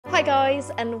Hi guys,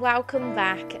 and welcome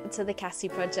back to the Cassie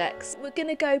Projects. We're going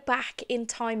to go back in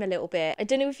time a little bit. I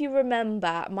don't know if you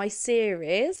remember my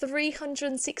series,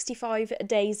 365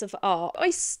 Days of Art. I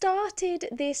started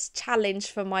this challenge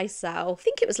for myself. I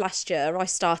think it was last year I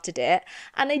started it,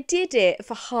 and I did it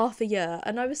for half a year,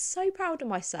 and I was so proud of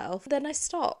myself. Then I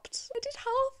stopped. I did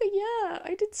half a year.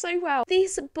 I did so well.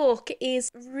 This book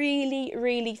is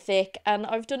really thick, and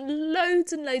I've done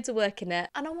loads and loads of work in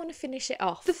it, and I want to finish it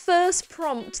off. The first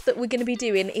prompt that we're going to be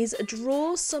doing is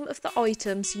draw some of the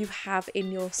items you have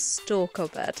in your store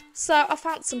cupboard. So I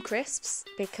found some crisps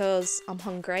because I'm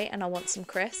hungry and I want some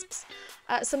crisps,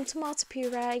 some tomato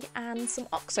puree and some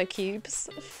OXO cubes.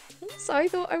 So I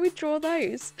thought I would draw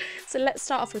those. So let's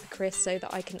start off with a crisp so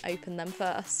that I can open them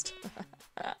first.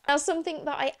 Now, something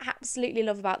that I absolutely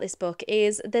love about this book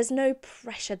is there's no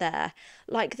pressure there.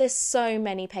 Like, there's so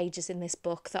many pages in this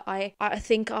book that I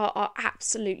think are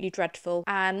absolutely dreadful,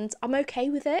 and I'm okay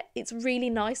with it. It's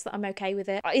really nice that I'm okay with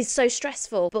it. It's so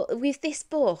stressful, but with this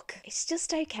book, it's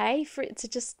just okay for it to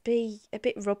just be a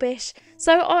bit rubbish.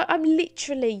 So I'm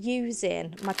literally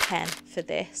using my pen for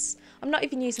this. I'm not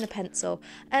even using a pencil,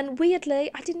 and weirdly,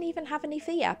 I didn't even have any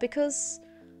fear because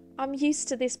I'm used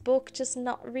to this book just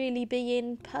not really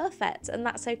being perfect, and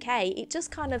that's okay. It just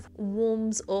kind of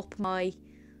warms up my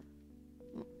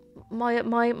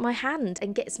hand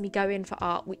and gets me going for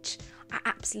art, which I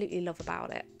absolutely love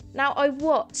about it. Now, I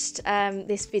watched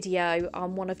this video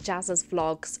on one of Jazz's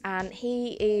vlogs, and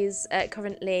he is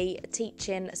currently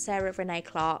teaching Sarah Renee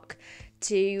Clark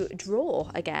to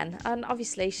draw again, and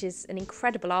obviously she's an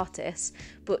incredible artist,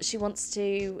 but she wants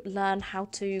to learn how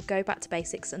to go back to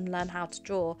basics and learn how to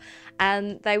draw.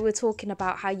 And they were talking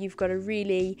about how you've got to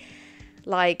really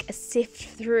sift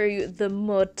through the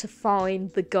mud to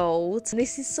find the gold. And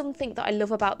this is something that I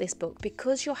love about this book,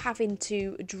 because you're having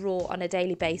to draw on a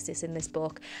daily basis in this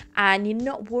book and you're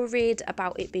not worried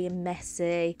about it being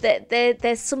messy.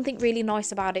 There's something really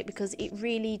nice about it because it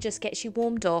really just gets you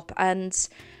warmed up, and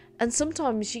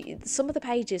sometimes some of the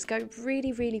pages go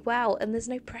really well, and there's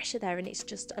no pressure there, and it's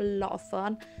just a lot of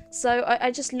fun. So I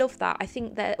just love that. I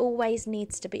think there always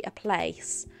needs to be a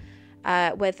place,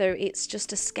 whether it's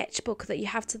just a sketchbook that you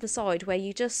have to the side where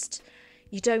you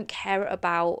don't care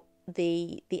about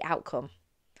the outcome.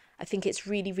 I think it's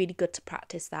really good to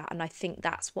practice that, and I think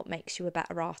that's what makes you a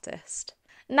better artist.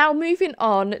 Now, moving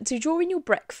on to drawing your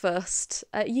breakfast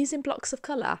using blocks of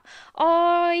colour.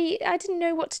 I didn't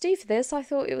know what to do for this. I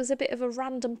thought it was a bit of a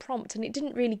random prompt, and it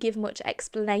didn't really give much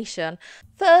explanation.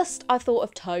 First, I thought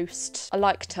of toast. I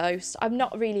like toast. I'm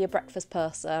not really a breakfast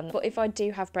person, but if I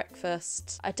do have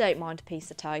breakfast, I don't mind a piece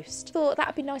of toast. Thought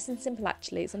that'd be nice and simple,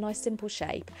 actually. It's a nice simple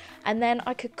shape. And then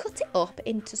I could cut it up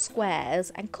into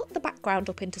squares and cut the background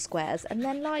up into squares, and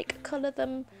then colour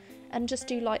them and just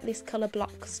do this colour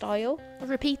block style. I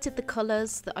repeated the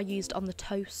colours that I used on the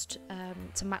toast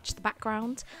to match the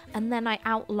background, and then I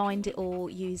outlined it all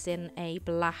using a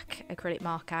black acrylic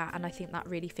marker, and I think that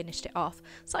really finished it off.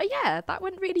 So yeah, that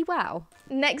went really well.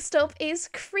 Next up is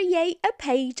create a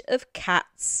page of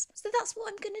cats. So that's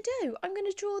what I'm going to do. I'm going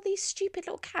to draw these stupid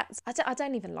little cats. I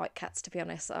don't even like cats, to be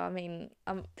honest. I mean,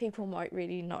 people might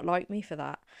really not like me for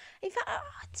that. In fact,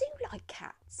 I do like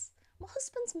cats. My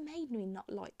husband's made me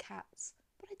not like cats,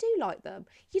 but I do like them.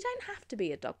 You don't have to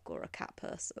be a dog or a cat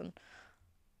person.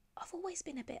 I've always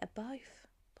been a bit of both,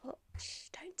 but shh,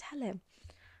 don't tell him.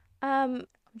 I'm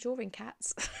drawing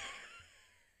cats.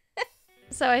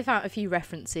 So I found a few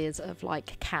references of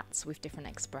cats with different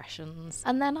expressions,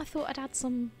 and then I thought I'd add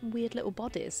some weird little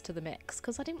bodies to the mix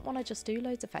because I didn't want to just do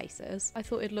loads of faces. I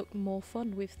thought it'd look more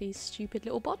fun with these stupid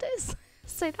little bodies.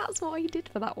 So that's what I did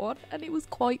for that one, and it was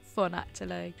quite fun,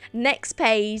 actually. Next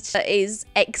page is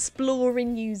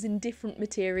exploring using different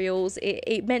materials.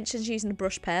 It mentions using a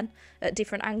brush pen at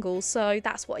different angles, so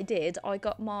that's what I did. I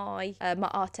got my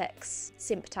Artex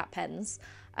Simp Tap pens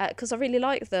because I really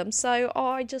like them, so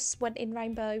I just went in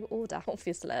rainbow order,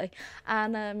 obviously,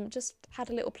 and just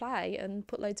had a little play and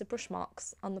put loads of brush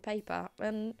marks on the paper,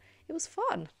 and it was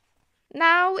fun.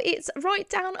 Now it's write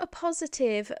down a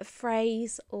positive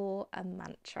phrase or a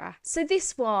mantra. So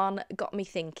this one got me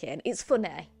thinking. It's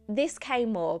funny. This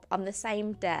came up on the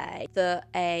same day that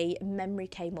a memory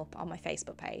came up on my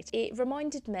Facebook page. It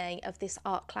reminded me of this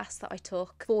art class that I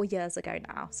took 4 years ago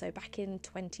now, so back in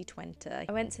 2020.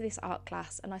 I went to this art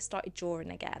class and I started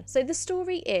drawing again. So the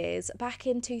story is, back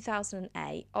in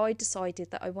 2008, I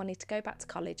decided that I wanted to go back to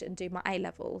college and do my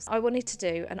A-levels. I wanted to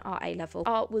do an art A-level.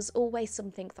 Art was always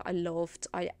something that I loved.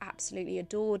 I absolutely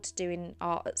adored doing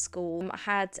art at school. I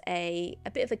had a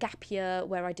bit of a gap year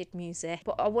where I did music,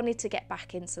 but I wanted to get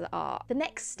back into into the art. The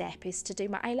next step is to do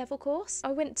my A-level course.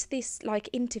 I went to this like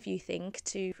interview thing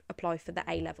to apply for the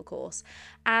A-level course,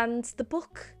 and the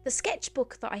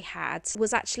sketchbook that I had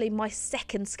was actually my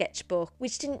second sketchbook,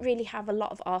 which didn't really have a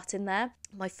lot of art in there.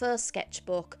 My first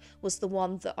sketchbook was the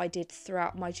one that I did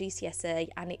throughout my GCSE,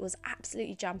 and it was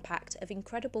absolutely jam-packed of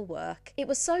incredible work. It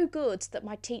was so good that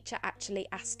my teacher actually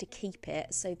asked to keep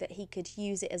it so that he could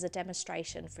use it as a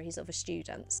demonstration for his other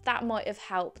students. That might have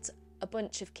helped a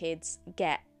bunch of kids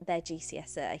get their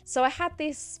GCSE. So I had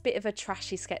this bit of a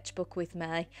trashy sketchbook with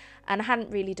me, and I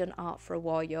hadn't really done art for a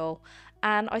while,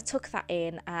 and I took that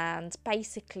in, and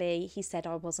basically he said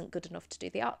I wasn't good enough to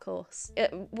do the art course,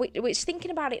 which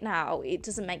thinking about it now, it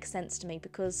doesn't make sense to me,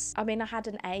 because I mean, I had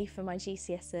an A for my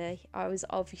GCSE. I was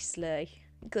obviously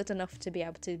good enough to be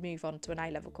able to move on to an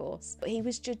A-level course. But he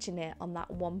was judging it on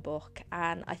that one book,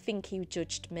 and I think he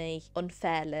judged me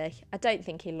unfairly. I don't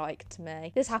think he liked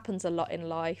me. This happens a lot in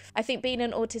life. I think being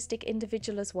an autistic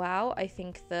individual as well, I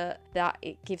think that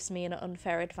it gives me an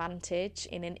unfair advantage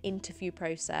in an interview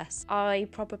process. I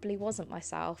probably wasn't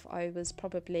myself. I was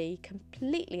probably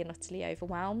completely and utterly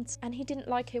overwhelmed, and he didn't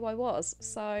like who I was,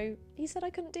 so he said I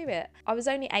couldn't do it. I was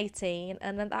only 18,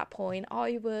 and at that point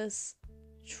I was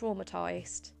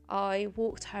traumatized. I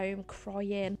walked home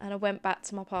crying, and I went back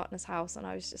to my partner's house, and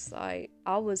I was just like,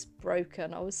 I was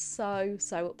broken. I was so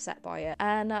upset by it,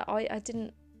 and I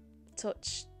didn't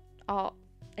touch art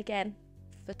again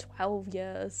for 12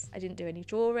 years. I didn't do any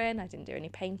drawing, I didn't do any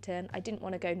painting, I didn't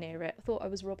want to go near it. I thought I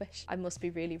was rubbish. I must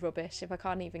be really rubbish if I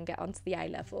can't even get onto the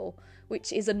A-level,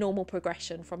 which is a normal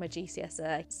progression from a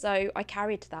GCSE. So I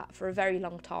carried that for a very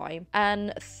long time,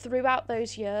 and throughout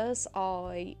those years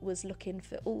I was looking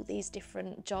for all these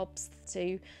different jobs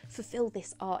to fulfill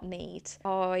this art need.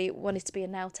 I wanted to be a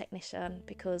nail technician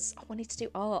because I wanted to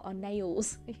do art on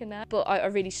nails, you know, but I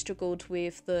really struggled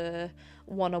with the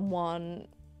one-on-one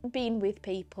being with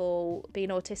people. Being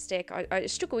autistic, I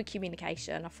struggle with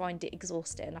communication. I find it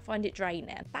exhausting, I find it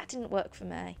draining. That didn't work for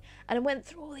me, and I went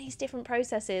through all these different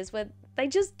processes where they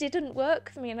just didn't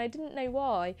work for me, and I didn't know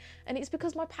why. And it's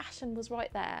because my passion was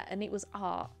right there, and it was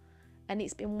art, and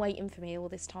it's been waiting for me all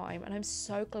this time. And I'm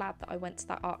so glad that I went to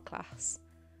that art class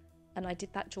and I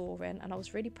did that drawing, and I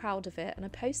was really proud of it, and I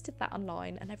posted that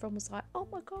online, and everyone was like, oh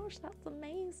my gosh, that's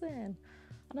amazing.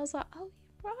 And I was like, oh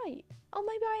right, oh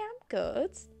maybe I am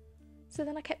good. So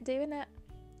then I kept doing it,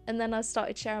 and then I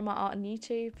started sharing my art on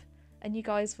YouTube, and you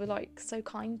guys were like so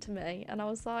kind to me, and I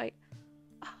was like,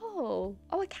 oh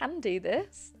I can do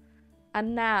this.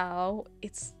 And now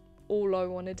it's all I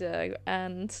want to do.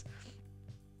 And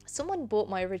someone bought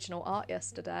my original art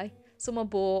yesterday. Someone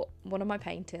bought one of my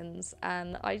paintings,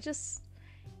 and I just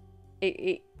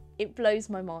it blows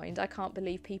my mind. I can't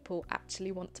believe people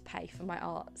actually want to pay for my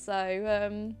art.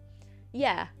 So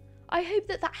yeah, I hope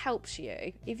that helps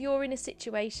you. If you're in a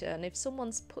situation, if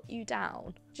someone's put you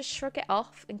down, just shrug it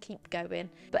off and keep going.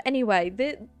 But anyway,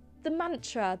 the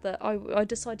mantra that I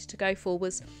decided to go for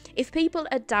was, if people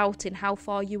are doubting how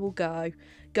far you will go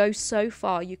so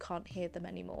far you can't hear them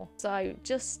anymore. So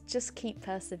just keep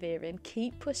persevering,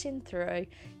 keep pushing through,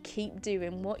 keep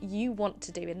doing what you want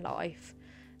to do in life.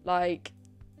 Like,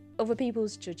 other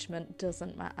people's judgment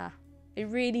doesn't matter. It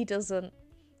really doesn't.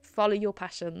 Follow your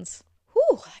passions.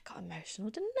 Whew, that got emotional,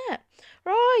 didn't it?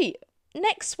 Right,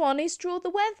 next one is draw the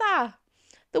weather.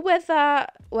 The weather,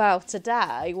 well,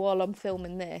 today, while I'm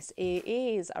filming this, it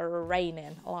is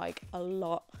raining, like, a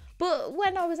lot. But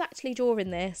when I was actually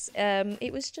drawing this,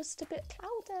 it was just a bit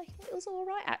cloudy. It was all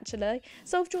right, actually.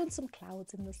 So I've drawn some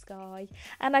clouds in the sky.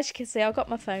 And as you can see, I've got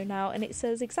my phone out, and it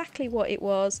says exactly what it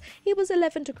was. It was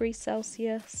 11 degrees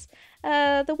Celsius.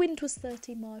 The wind was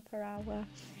 30 miles per hour.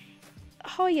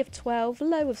 High of 12,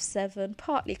 low of 7,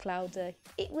 partly cloudy.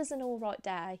 It was an all right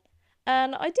day.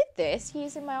 And I did this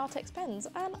using my Artex pens,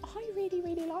 and I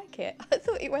really like it. I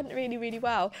thought it went really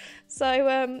well.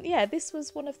 So yeah, this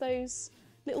was one of those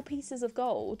little pieces of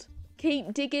gold.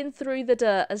 Keep digging through the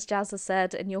dirt, as Jazz has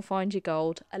said, and you'll find your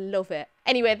gold. I love it.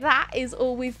 Anyway, that is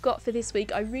all we've got for this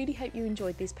week. I really hope you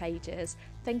enjoyed these pages.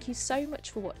 Thank you so much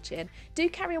for watching. Do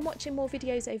carry on watching more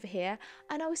videos over here,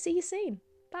 and I will see you soon.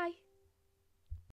 Bye.